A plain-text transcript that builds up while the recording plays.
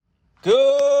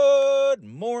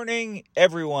morning,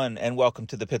 everyone, and welcome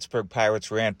to the Pittsburgh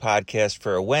Pirates Rant podcast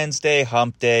for a Wednesday,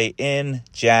 hump day in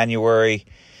January.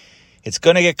 It's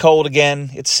going to get cold again.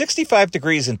 It's 65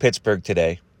 degrees in Pittsburgh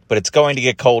today, but it's going to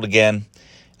get cold again.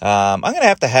 I'm going to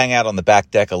have to hang out on the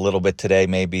back deck a little bit today,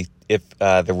 maybe, if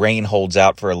the rain holds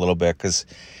out for a little bit, because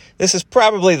this is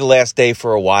probably the last day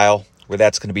for a while where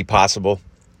that's going to be possible.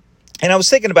 And I was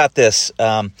thinking about this.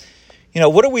 What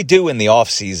do we do in the off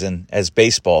season as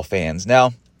baseball fans?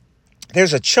 Now,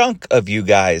 there's a chunk of you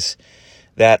guys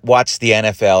that watch the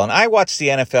NFL, and I watch the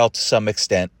NFL to some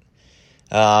extent.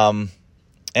 Some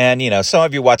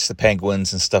of you watch the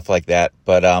Penguins and stuff like that.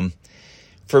 But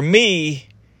for me,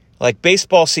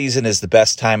 baseball season is the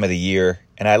best time of the year,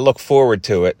 and I look forward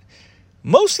to it,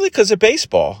 mostly because of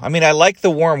baseball. I mean, I like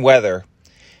the warm weather,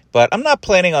 but I'm not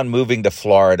planning on moving to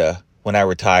Florida when I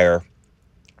retire.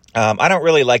 I don't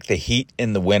really like the heat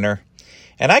in the winter,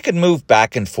 and I could move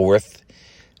back and forth.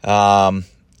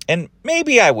 And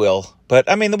maybe I will, but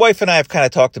the wife and I have kind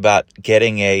of talked about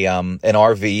getting an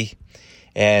RV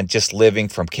and just living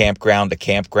from campground to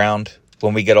campground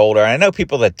when we get older. And I know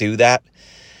people that do that,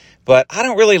 but I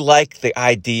don't really like the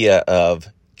idea of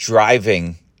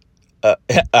driving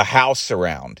a house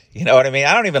around. You know what I mean?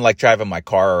 I don't even like driving my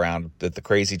car around with the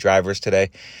crazy drivers today.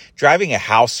 Driving a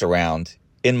house around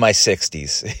in my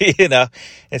 60s,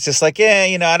 it's just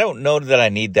I don't know that I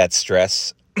need that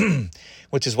stress.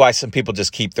 Which is why some people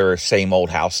just keep their same old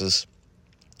houses.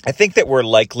 I think that we're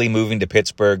likely moving to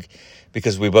Pittsburgh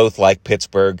because we both like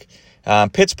Pittsburgh.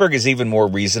 Pittsburgh is even more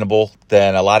reasonable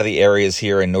than a lot of the areas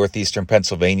here in northeastern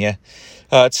Pennsylvania.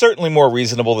 It's certainly more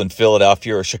reasonable than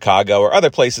Philadelphia or Chicago or other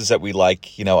places that we like,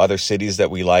 other cities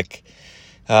that we like.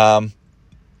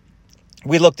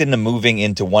 We looked into moving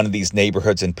into one of these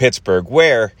neighborhoods in Pittsburgh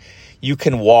where you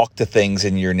can walk to things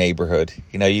in your neighborhood.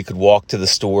 You could walk to the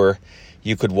store.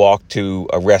 You could walk to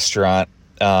a restaurant.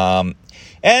 And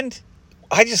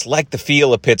I just like the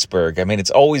feel of Pittsburgh. It's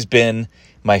always been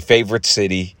my favorite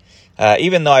city.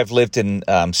 Even though I've lived in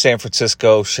San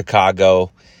Francisco, Chicago,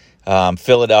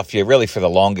 Philadelphia, really for the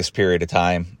longest period of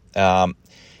time. I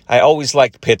always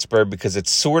liked Pittsburgh because it's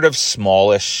sort of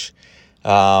smallish.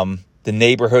 The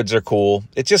neighborhoods are cool.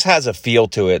 It just has a feel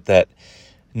to it that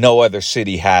no other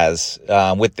city has,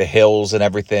 with the hills and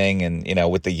everything,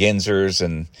 and, with the Yinzers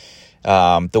and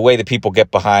the way that people get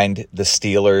behind the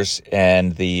Steelers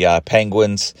and the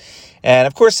Penguins. And,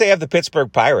 of course, they have the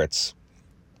Pittsburgh Pirates.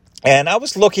 And I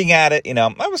was looking at it,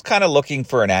 I was kind of looking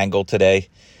for an angle today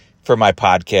for my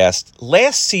podcast.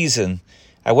 Last season,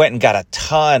 I went and got a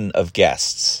ton of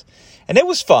guests. And it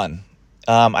was fun.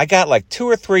 I got 2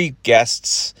 or 3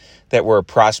 guests that were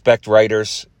prospect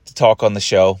writers to talk on the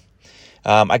show.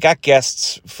 I got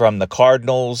guests from the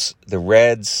Cardinals, the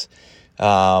Reds,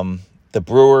 the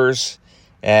Brewers,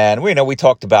 and we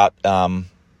talked about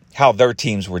how their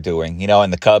teams were doing,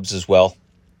 and the Cubs as well.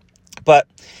 But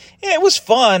yeah, it was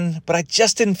fun, but I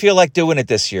just didn't feel like doing it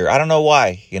this year. I don't know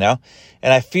why,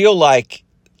 And I feel like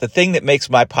the thing that makes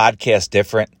my podcast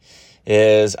different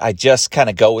is I just kind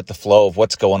of go with the flow of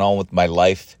what's going on with my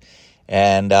life,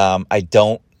 and I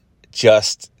don't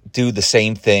just do the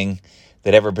same thing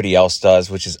that everybody else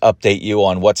does, which is update you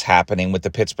on what's happening with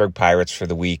the Pittsburgh Pirates for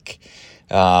the week.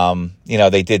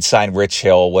 They did sign Rich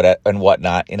Hill and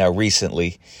whatnot,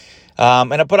 recently.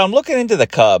 But I'm looking into the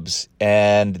Cubs,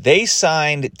 and they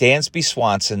signed Dansby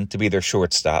Swanson to be their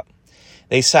shortstop.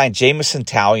 They signed Jameson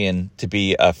Taillon to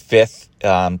be a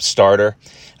 5th starter.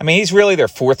 He's really their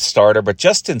 4th starter, but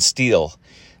Justin Steele,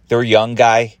 their young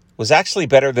guy, was actually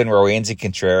better than Roansy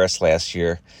Contreras last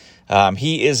year.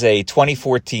 He is a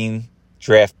 2014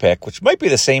 draft pick, which might be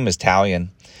the same as Taillon,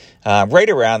 right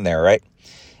around there, right?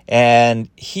 And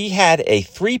he had a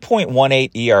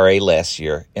 3.18 ERA last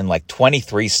year in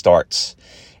 23 starts.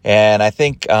 And I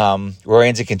think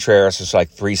Roansy Contreras was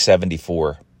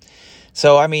 374.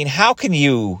 So, how can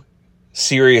you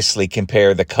seriously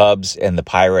compare the Cubs and the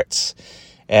Pirates?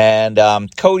 And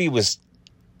Cody was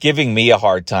giving me a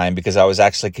hard time because I was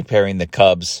actually comparing the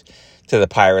Cubs to the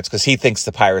Pirates because he thinks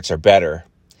the Pirates are better.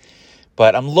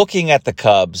 But I'm looking at the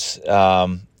Cubs,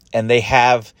 and they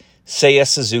have Seiya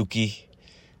Suzuki.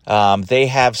 They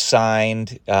have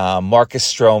signed Marcus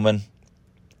Stroman.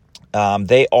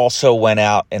 They also went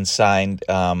out and signed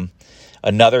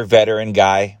another veteran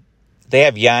guy. They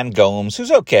have Yan Gomes,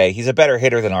 who's okay. He's a better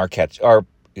hitter than our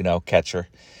catcher.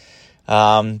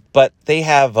 But they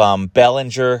have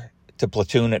Bellinger to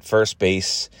platoon at first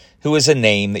base, who is a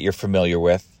name that you're familiar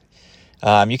with.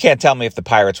 You can't tell me if the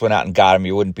Pirates went out and got him,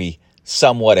 you wouldn't be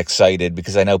somewhat excited,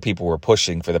 because I know people were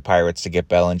pushing for the Pirates to get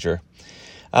Bellinger.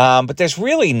 But there's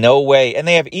really no way. And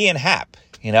they have Ian Happ,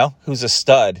 who's a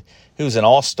stud, who's an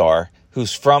all-star,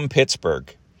 who's from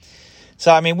Pittsburgh.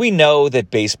 So, I mean, we know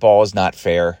that baseball is not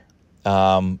fair.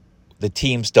 The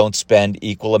teams don't spend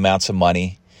equal amounts of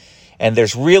money. And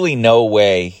there's really no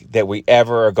way that we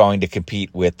ever are going to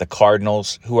compete with the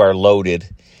Cardinals, who are loaded,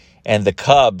 and the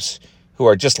Cubs, who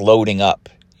are just loading up.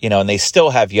 And they still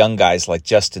have young guys like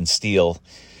Justin Steele.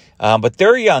 But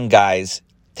their young guys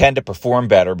tend to perform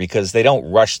better because they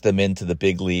don't rush them into the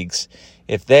big leagues.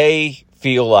 If they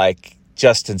feel like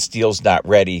Justin Steele's not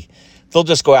ready, they'll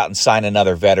just go out and sign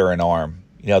another veteran arm.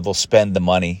 They'll spend the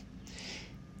money.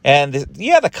 And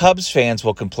the Cubs fans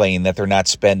will complain that they're not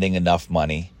spending enough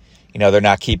money. They're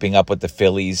not keeping up with the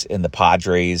Phillies and the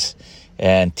Padres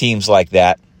and teams like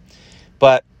that.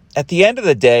 But at the end of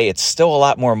the day, it's still a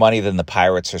lot more money than the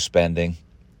Pirates are spending.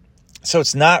 So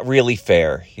it's not really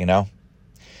fair,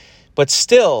 But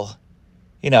still,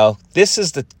 this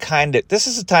is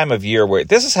the time of year where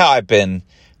this is how I've been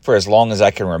for as long as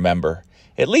I can remember,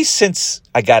 at least since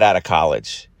I got out of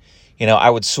college. I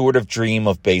would sort of dream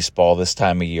of baseball this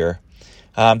time of year.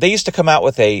 They used to come out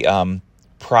with a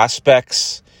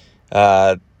prospects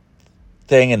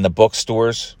thing in the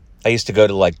bookstores. I used to go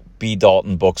to like B.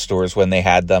 Dalton bookstores when they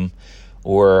had them,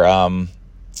 or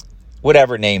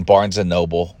whatever name, Barnes and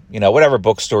Noble, whatever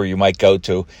bookstore you might go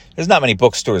to. There's not many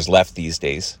bookstores left these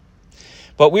days.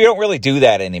 But we don't really do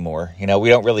that anymore. We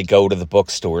don't really go to the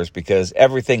bookstores because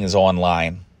everything is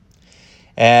online.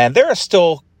 And there are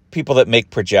still people that make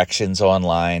projections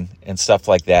online and stuff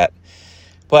like that.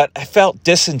 But I felt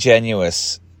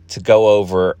disingenuous to go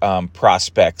over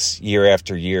prospects year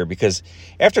after year, because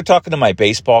after talking to my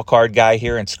baseball card guy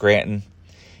here in Scranton,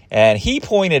 and he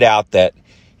pointed out that,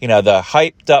 the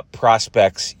hyped up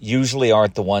prospects usually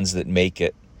aren't the ones that make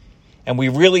it. And we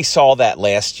really saw that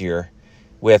last year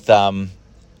with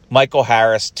Michael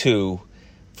Harris, too,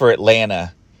 for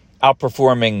Atlanta,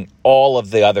 outperforming all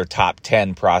of the other top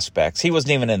 10 prospects. He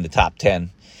wasn't even in the top 10.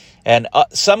 And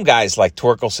some guys like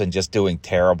Torkelson just doing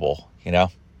terrible,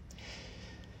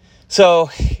 So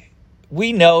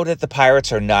we know that the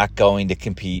Pirates are not going to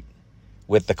compete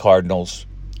with the Cardinals.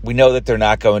 We know that they're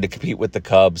not going to compete with the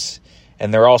Cubs.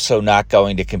 And they're also not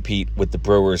going to compete with the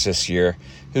Brewers this year,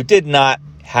 who did not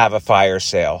have a fire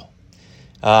sale.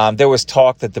 There was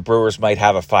talk that the Brewers might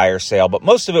have a fire sale, but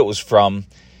most of it was from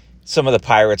some of the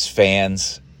Pirates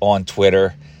fans on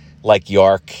Twitter, like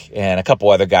Yark and a couple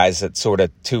other guys that sort of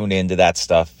tune into that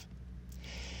stuff.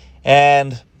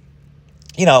 And,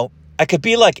 I could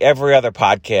be like every other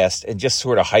podcast and just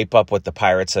sort of hype up what the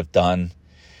Pirates have done.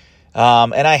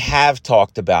 And I have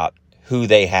talked about who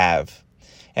they have.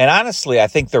 And honestly, I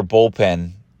think their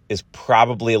bullpen is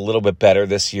probably a little bit better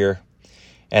this year.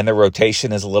 And their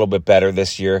rotation is a little bit better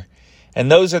this year. And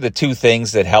those are the two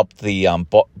things that helped the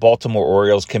Baltimore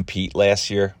Orioles compete last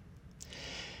year.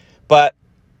 But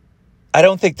I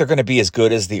don't think they're going to be as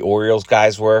good as the Orioles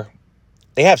guys were.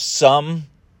 They have some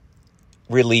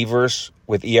relievers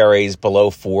with ERAs below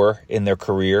 4 in their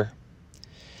career.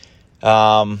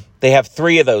 They have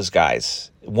 3 of those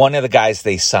guys. One of the guys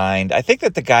they signed, I think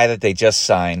that the guy that they just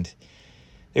signed,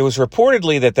 it was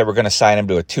reportedly that they were going to sign him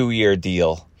to a 2-year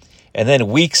deal. And then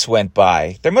weeks went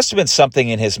by. There must have been something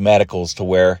in his medicals to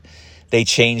where they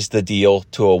changed the deal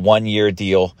to a 1-year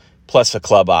deal plus a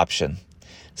club option.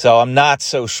 So I'm not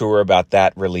so sure about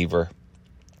that reliever.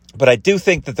 But I do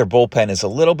think that their bullpen is a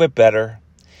little bit better.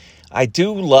 I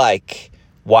do like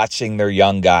watching their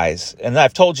young guys. And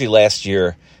I've told you last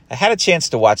year, I had a chance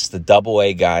to watch the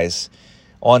Double-A guys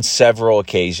on several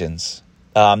occasions.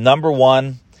 Number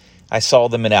 1, I saw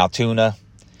them in Altoona.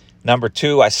 Number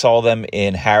 2, I saw them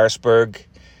in Harrisburg.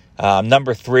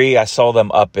 Number 3, I saw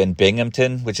them up in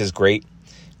Binghamton, which is great.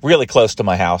 Really close to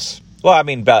my house. Well, I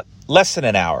mean, about less than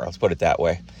an hour, let's put it that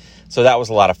way. So that was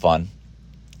a lot of fun.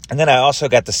 And then I also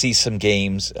got to see some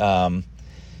games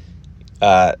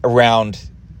around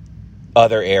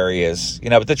other areas.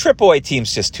 But the Triple-A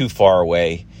team's just too far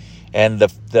away. And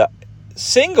the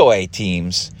Single-A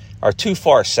teams are too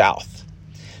far south.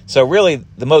 So really,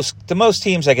 the most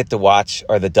teams I get to watch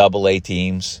are the Double-A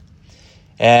teams.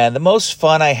 And the most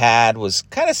fun I had was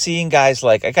kind of seeing guys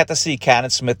like, I got to see Cannon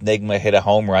Smith-Njigba hit a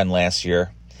home run last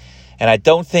year. And I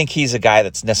don't think he's a guy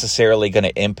that's necessarily going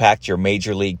to impact your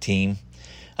major league team.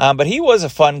 But he was a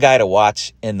fun guy to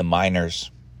watch in the minors.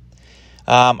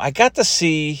 I got to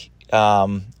see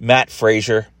Matt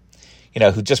Frazier,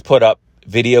 who just put up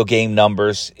video game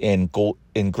numbers in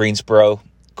Greensboro.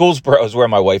 Goldsboro is where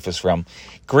my wife is from.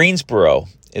 Greensboro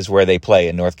is where they play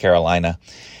in North Carolina.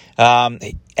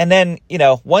 And then,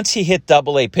 once he hit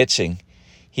Double-A pitching,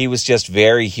 he was just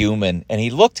very human. And he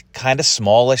looked kind of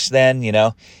smallish then,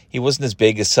 He wasn't as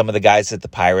big as some of the guys that the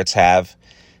Pirates have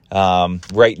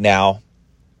right now.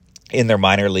 in their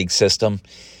minor league system.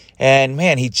 And,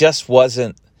 man, he just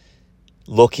wasn't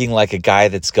looking like a guy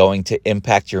that's going to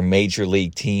impact your major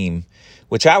league team,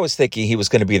 which I was thinking he was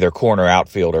going to be their corner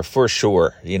outfielder for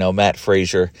sure. You know, Matt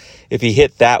Frazier, if he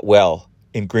hit that well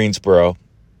in Greensboro.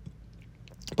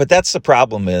 But that's the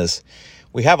problem is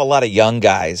we have a lot of young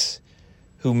guys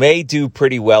who may do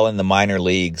pretty well in the minor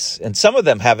leagues, and some of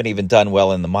them haven't even done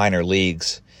well in the minor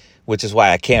leagues, which is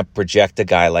why I can't project a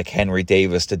guy like Henry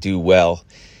Davis to do well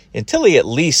until he at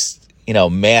least,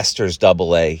 masters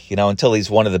Double-A, until he's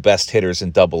one of the best hitters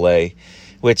in Double-A,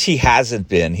 which he hasn't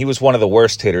been. He was one of the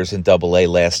worst hitters in Double-A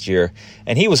last year,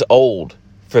 and he was old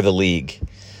for the league.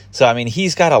 So, I mean,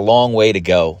 he's got a long way to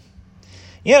go.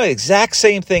 The exact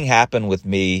same thing happened with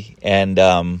me and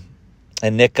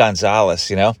Nick Gonzalez,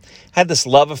 Had this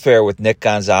love affair with Nick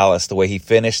Gonzalez, the way he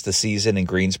finished the season in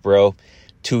Greensboro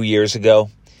 2 years ago,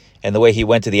 and the way he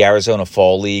went to the Arizona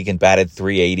Fall League and batted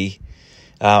 .380.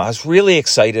 I was really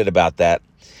excited about that.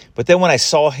 But then when I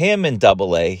saw him in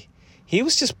Double-A, he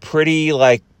was just pretty,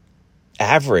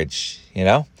 average,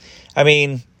 I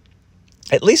mean,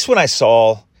 at least when I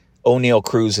saw O'Neal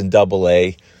Cruz in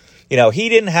Double-A, he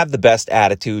didn't have the best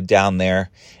attitude down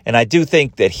there. And I do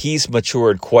think that he's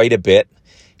matured quite a bit,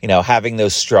 having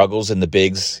those struggles in the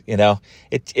bigs,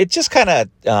 It just kind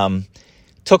of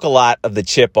took a lot of the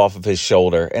chip off of his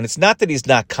shoulder. And it's not that he's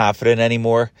not confident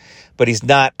anymore, but he's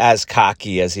not as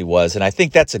cocky as he was. And I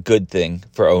think that's a good thing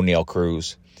for O'Neal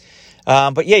Cruz.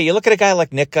 But yeah, you look at a guy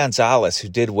like Nick Gonzalez, who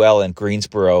did well in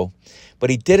Greensboro, but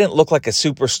he didn't look like a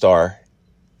superstar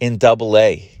in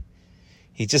Double-A.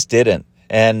 He just didn't.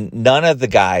 And none of the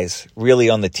guys really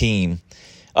on the team,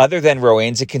 other than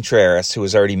Roansy Contreras, who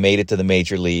has already made it to the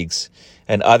major leagues,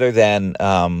 and other than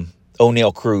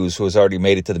O'Neal Cruz, who has already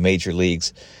made it to the major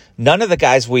leagues, none of the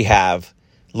guys we have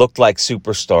looked like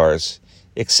superstars,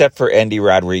 except for Endy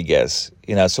Rodriguez.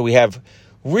 So we have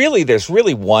there's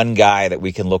really one guy that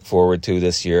we can look forward to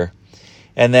this year.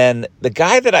 And then the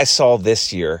guy that I saw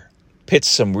this year pitch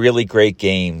some really great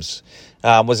games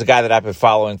was a guy that I've been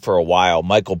following for a while,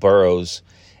 Michael Burrows.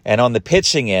 And on the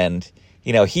pitching end,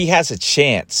 he has a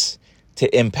chance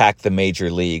to impact the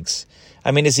major leagues.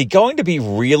 I mean, is he going to be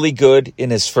really good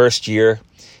in his first year?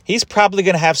 He's probably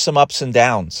going to have some ups and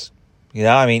downs.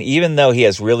 Even though he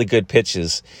has really good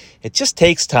pitches, it just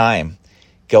takes time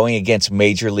going against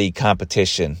major league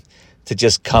competition to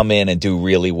just come in and do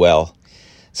really well.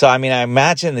 So, I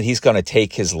imagine that he's going to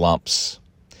take his lumps.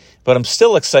 But I'm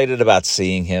still excited about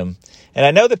seeing him. And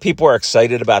I know that people are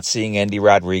excited about seeing Endy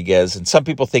Rodriguez, and some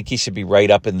people think he should be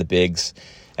right up in the bigs.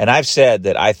 And I've said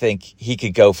that I think he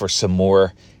could go for some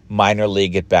more minor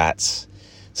league at-bats.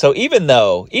 So even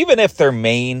if their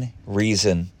main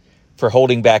reason for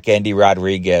holding back Endy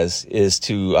Rodriguez is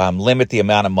to limit the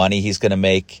amount of money he's going to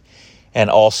make and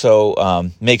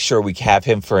also make sure we have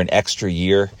him for an extra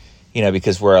year,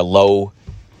 because we're a low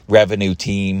revenue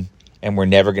team and we're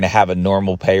never going to have a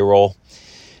normal payroll.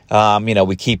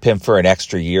 We keep him for an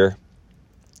extra year.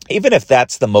 Even if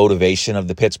that's the motivation of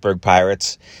the Pittsburgh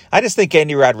Pirates, I just think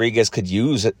Endy Rodriguez could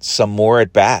use some more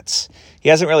at-bats. He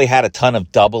hasn't really had a ton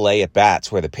of Double-A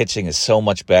at-bats where the pitching is so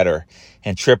much better,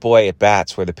 and Triple-A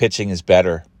at-bats where the pitching is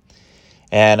better.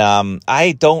 And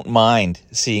I don't mind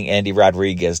seeing Endy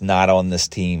Rodriguez not on this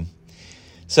team.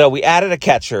 So we added a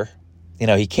catcher.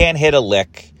 He can't hit a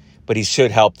lick, but he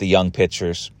should help the young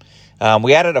pitchers.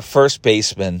 We added a first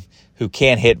baseman who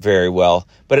can't hit very well,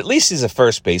 but at least he's a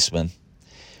first baseman.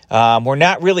 We're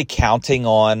not really counting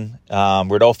on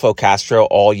Rodolfo Castro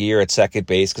all year at second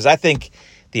base because I think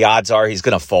the odds are he's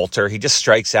going to falter. He just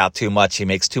strikes out too much. He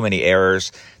makes too many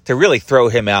errors to really throw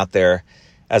him out there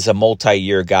as a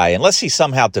multi-year guy, unless he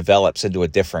somehow develops into a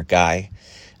different guy.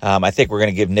 I think we're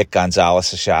going to give Nick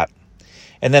Gonzalez a shot.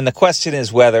 And then the question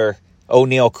is whether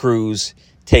O'Neal Cruz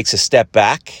takes a step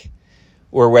back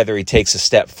or whether he takes a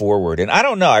step forward. And I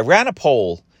don't know. I ran a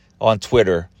poll on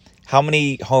Twitter how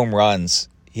many home runs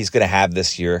he's going to have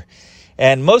this year.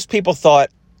 And most people thought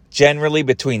generally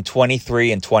between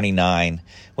 23 and 29,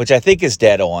 which I think is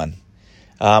dead on.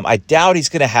 I doubt he's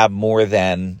going to have more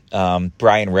than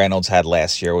Brian Reynolds had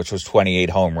last year, which was 28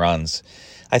 home runs.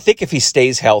 I think if he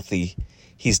stays healthy,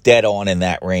 he's dead on in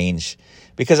that range.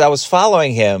 Because I was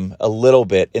following him a little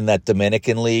bit in that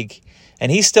Dominican League,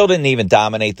 and he still didn't even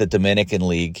dominate the Dominican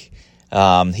League.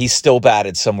 He still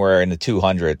batted somewhere in the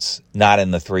 200s, not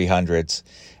in the 300s.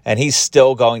 And he's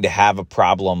still going to have a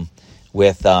problem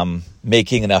with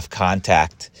making enough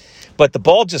contact. But the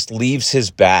ball just leaves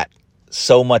his bat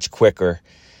so much quicker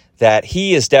that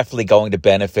he is definitely going to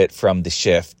benefit from the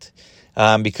shift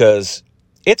because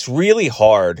it's really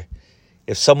hard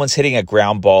if someone's hitting a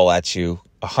ground ball at you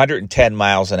 110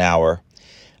 miles an hour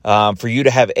for you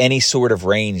to have any sort of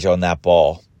range on that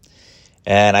ball.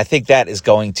 And I think that is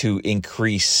going to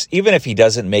increase, even if he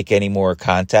doesn't make any more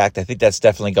contact, I think that's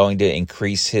definitely going to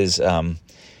increase his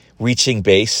reaching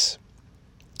base.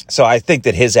 So I think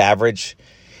that his average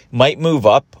might move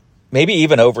up, maybe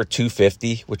even over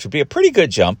 250, which would be a pretty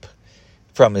good jump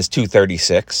from his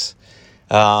 236.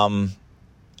 And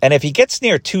if he gets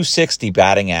near 260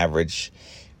 batting average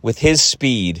with his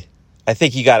speed, I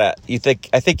think you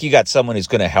got someone who's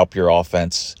going to help your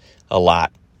offense a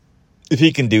lot. If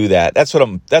he can do that, that's what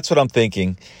I'm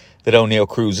thinking that Oneil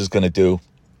Cruz is going to do,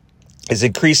 is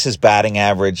increase his batting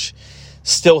average,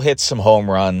 still hit some home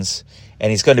runs,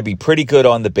 and he's going to be pretty good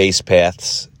on the base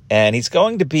paths, and he's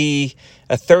going to be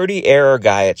a 30 error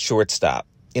guy at shortstop.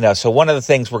 So one of the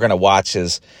things we're going to watch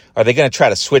is, are they going to try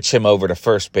to switch him over to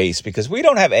first base? Because we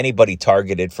don't have anybody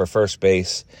targeted for first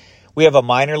base. We have a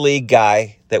minor league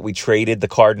guy that we traded the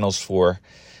Cardinals for,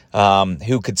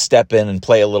 who could step in and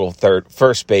play a little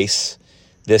first base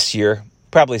this year,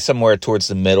 probably somewhere towards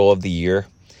the middle of the year.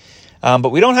 But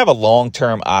we don't have a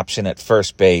long-term option at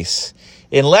first base,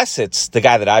 unless it's the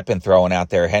guy that I've been throwing out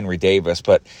there, Henry Davis.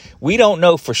 But we don't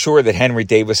know for sure that Henry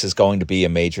Davis is going to be a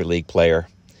major league player.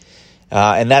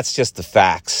 And that's just the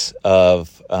facts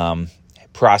of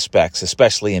prospects,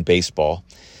 especially in baseball.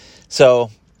 So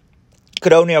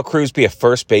could Oneil Cruz be a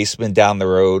first baseman down the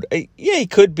road? Yeah, he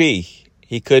could be.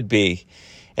 He could be.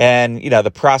 And,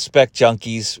 the prospect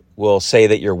junkies will say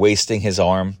that you're wasting his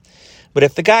arm. But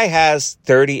if the guy has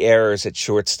 30 errors at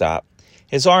shortstop,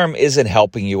 his arm isn't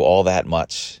helping you all that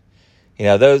much.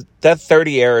 That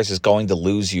 30 errors is going to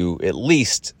lose you at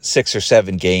least 6 or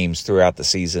 7 games throughout the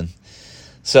season.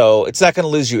 So it's not going to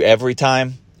lose you every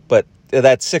time, but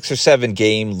that 6 or 7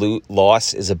 game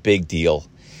loss is a big deal.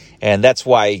 And that's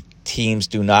why teams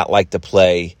do not like to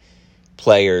play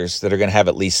players that are going to have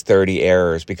at least 30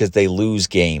 errors, because they lose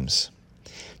games.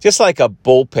 Just like a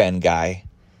bullpen guy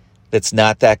that's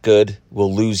not that good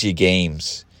will lose you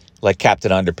games, like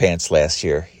Captain Underpants last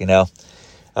year,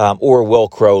 or Will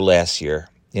Crow last year.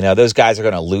 Those guys are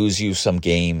going to lose you some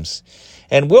games.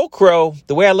 And Will Crow,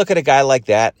 the way I look at a guy like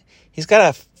that, he's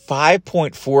got a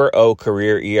 5.40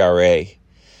 career ERA.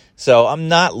 So I'm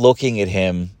not looking at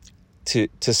him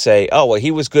to say, oh, well,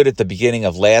 he was good at the beginning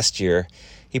of last year.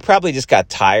 He probably just got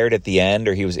tired at the end,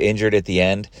 or he was injured at the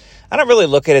end. I don't really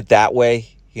look at it that way,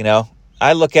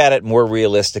 I look at it more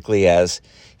realistically as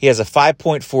he has a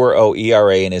 5.40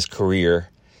 ERA in his career.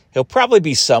 He'll probably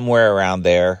be somewhere around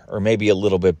there, or maybe a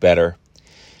little bit better.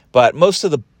 But most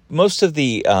of the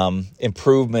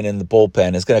improvement in the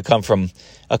bullpen is going to come from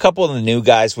a couple of the new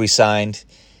guys we signed,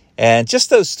 and just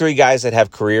those 3 guys that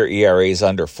have career ERAs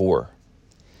under 4.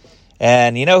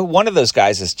 And, one of those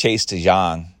guys is Chase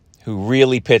DeJong, who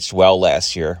really pitched well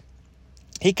last year.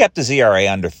 He kept his ERA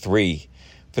under 3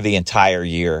 for the entire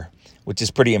year, which is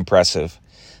pretty impressive.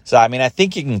 So, I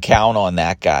think you can count on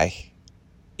that guy.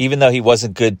 Even though he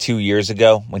wasn't good 2 years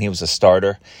ago when he was a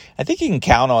starter, I think you can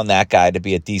count on that guy to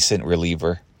be a decent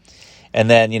reliever. And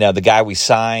then, the guy we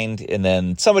signed, and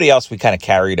then somebody else we kind of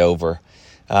carried over.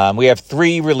 We have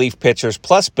 3 relief pitchers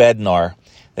plus Bednar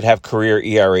that have career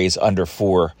ERAs under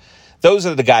 4. Those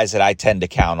are the guys that I tend to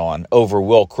count on over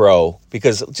Will Crow,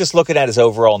 because just looking at his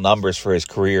overall numbers for his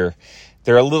career,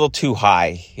 they're a little too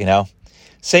high,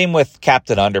 Same with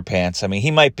Captain Underpants.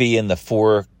 He might be in the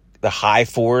high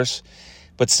 4s,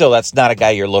 but still, that's not a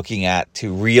guy you're looking at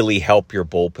to really help your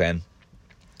bullpen.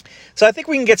 So I think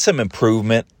we can get some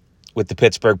improvement with the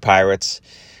Pittsburgh Pirates.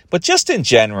 But just in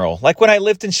general, like when I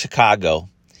lived in Chicago,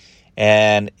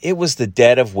 and it was the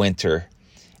dead of winter,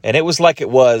 and it was like it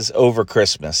was over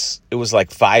Christmas. It was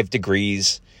like 5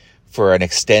 degrees for an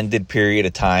extended period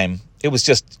of time. It was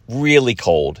just really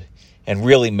cold and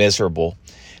really miserable.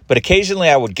 But occasionally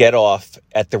I would get off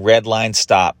at the Red Line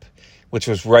stop, which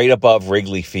was right above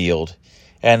Wrigley Field.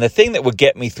 And the thing that would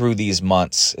get me through these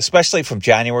months, especially from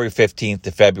January 15th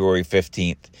to February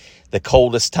 15th, the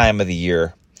coldest time of the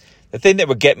year, the thing that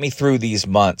would get me through these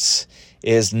months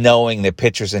is knowing that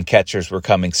pitchers and catchers were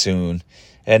coming soon,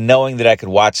 and knowing that I could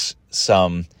watch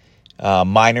some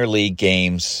minor league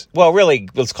games. Well, really,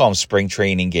 let's call them spring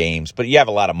training games, but you have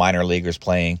a lot of minor leaguers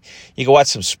playing. You can watch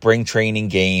some spring training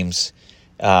games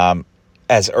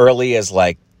as early as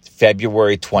like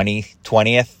February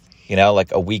 20th,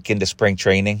 like a week into spring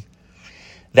training.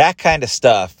 That kind of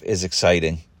stuff is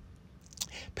exciting.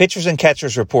 Pitchers and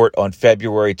catchers report on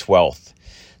February 12th.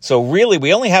 So really,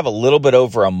 we only have a little bit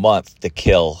over a month to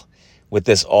kill with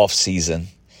this off season.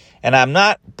 And I'm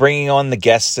not bringing on the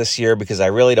guests this year because I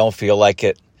really don't feel like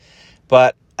it.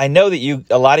 But I know that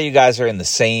a lot of you guys are in the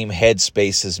same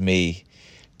headspace as me,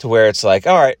 to where it's like,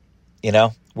 all right,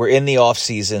 we're in the off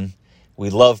season. We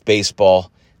love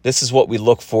baseball. This is what we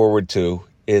look forward to,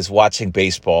 is watching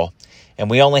baseball. And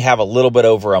we only have a little bit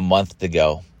over a month to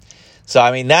go. So,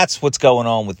 I mean, that's what's going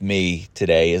on with me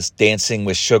today, is dancing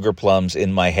with sugar plums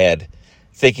in my head,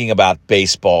 thinking about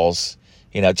baseballs.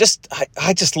 You know,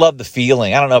 I just love the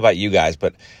feeling. I don't know about you guys,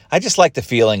 but I just like the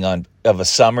feeling of a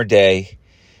summer day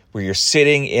where you're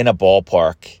sitting in a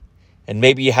ballpark and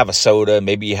maybe you have a soda,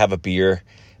 maybe you have a beer,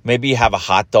 maybe you have a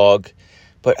hot dog.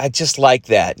 But I just like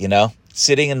that, you know,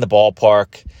 sitting in the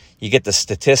ballpark. You get the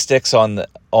statistics on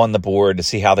the board to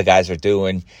see how the guys are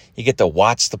doing. You get to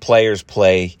watch the players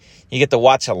play. You get to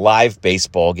watch a live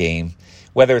baseball game,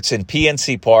 whether it's in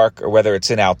PNC Park or whether it's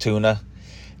in Altoona.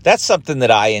 That's something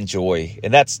that I enjoy,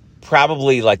 and that's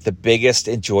probably like the biggest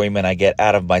enjoyment I get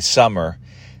out of my summer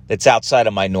that's outside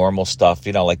of my normal stuff,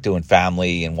 you know, like doing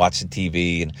family and watching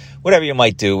TV and whatever you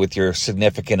might do with your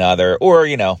significant other, or,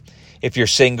 you know, if you're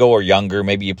single or younger,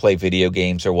 maybe you play video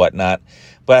games or whatnot.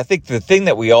 But I think the thing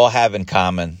that we all have in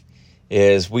common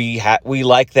is we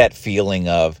like that feeling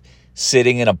of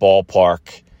sitting in a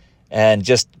ballpark and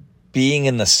just being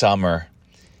in the summer,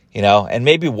 you know, and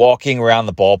maybe walking around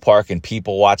the ballpark and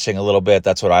people watching a little bit.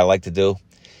 That's what I like to do.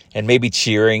 And maybe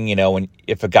cheering, you know,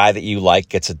 if a guy that you like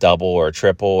gets a double or a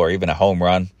triple or even a home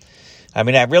run. I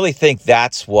mean, I really think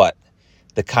that's what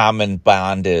the common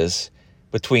bond is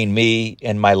between me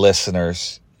and my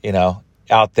listeners, you know,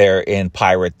 out there in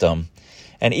Piratedom.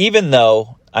 And even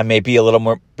though I may be a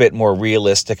little bit more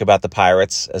realistic about the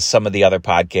Pirates as some of the other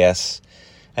podcasts,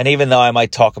 and even though I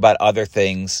might talk about other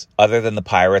things other than the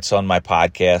Pirates on my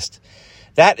podcast,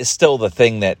 that is still the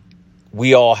thing that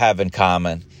we all have in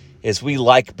common, is we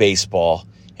like baseball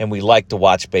and we like to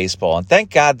watch baseball. And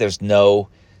thank God there's no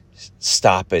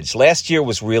stoppage. Last year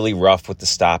was really rough with the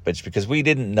stoppage because we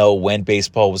didn't know when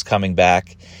baseball was coming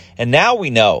back. And now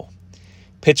we know.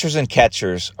 Pitchers and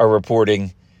catchers are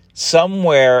reporting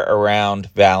somewhere around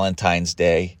Valentine's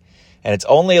Day, and it's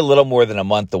only a little more than a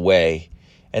month away.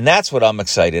 And that's what I'm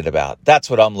excited about. That's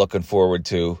what I'm looking forward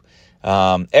to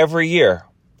every year.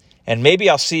 And maybe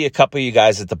I'll see a couple of you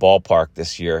guys at the ballpark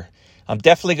this year. I'm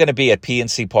definitely going to be at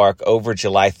PNC Park over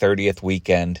July 30th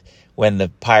weekend when the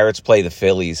Pirates play the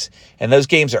Phillies. And those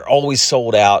games are always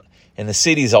sold out, and the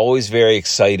city's always very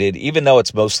excited. Even though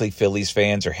it's mostly Phillies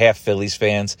fans or half Phillies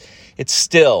fans, it's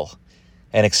still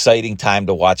an exciting time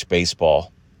to watch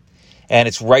baseball. And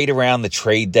it's right around the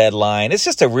trade deadline. It's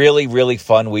just a really, really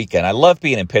fun weekend. I love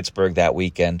being in Pittsburgh that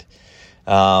weekend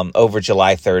over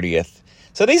July 30th.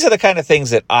 So these are the kind of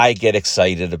things that I get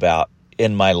excited about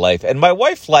in my life. And my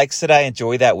wife likes that I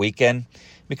enjoy that weekend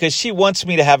because she wants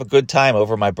me to have a good time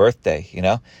over my birthday, you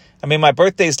know? I mean, my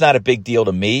birthday is not a big deal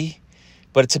to me,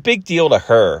 but it's a big deal to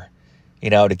her,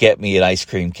 you know, to get me an ice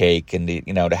cream cake and,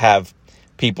 you know, to have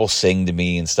people sing to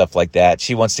me and stuff like that.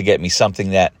 She wants to get me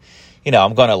something that, you know,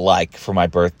 I'm going to like for my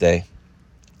birthday.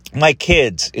 My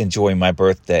kids enjoy my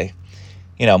birthday,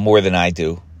 you know, more than I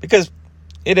do because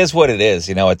it is what it is.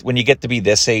 You know, when you get to be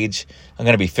this age, I'm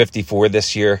going to be 54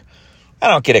 this year. I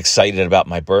don't get excited about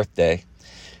my birthday,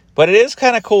 but it is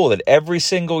kind of cool that every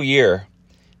single year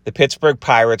the Pittsburgh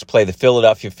Pirates play the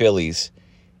Philadelphia Phillies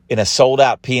in a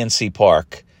sold-out PNC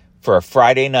Park for a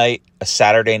Friday night, a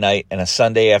Saturday night, and a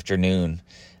Sunday afternoon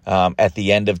at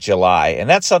the end of July. And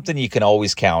that's something you can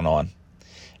always count on.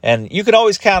 And you can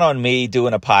always count on me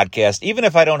doing a podcast. Even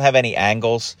if I don't have any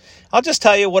angles, I'll just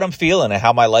tell you what I'm feeling and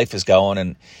how my life is going.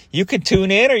 And you can tune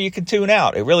in or you can tune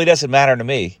out. It really doesn't matter to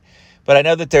me. But I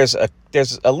know that there's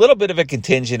a little bit of a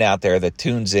contingent out there that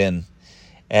tunes in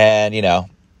and, you know,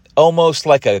 almost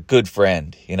like a good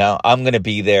friend. You know, I'm going to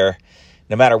be there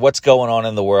no matter what's going on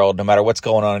in the world, no matter what's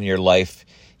going on in your life.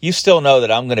 You still know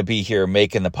that I'm going to be here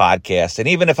making the podcast. And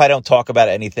even if I don't talk about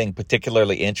anything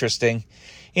particularly interesting,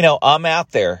 you know, I'm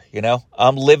out there, you know,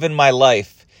 I'm living my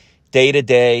life day to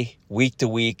day, week to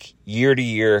week, year to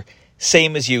year,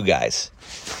 same as you guys.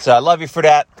 So I love you for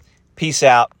that. Peace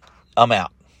out. I'm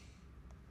out.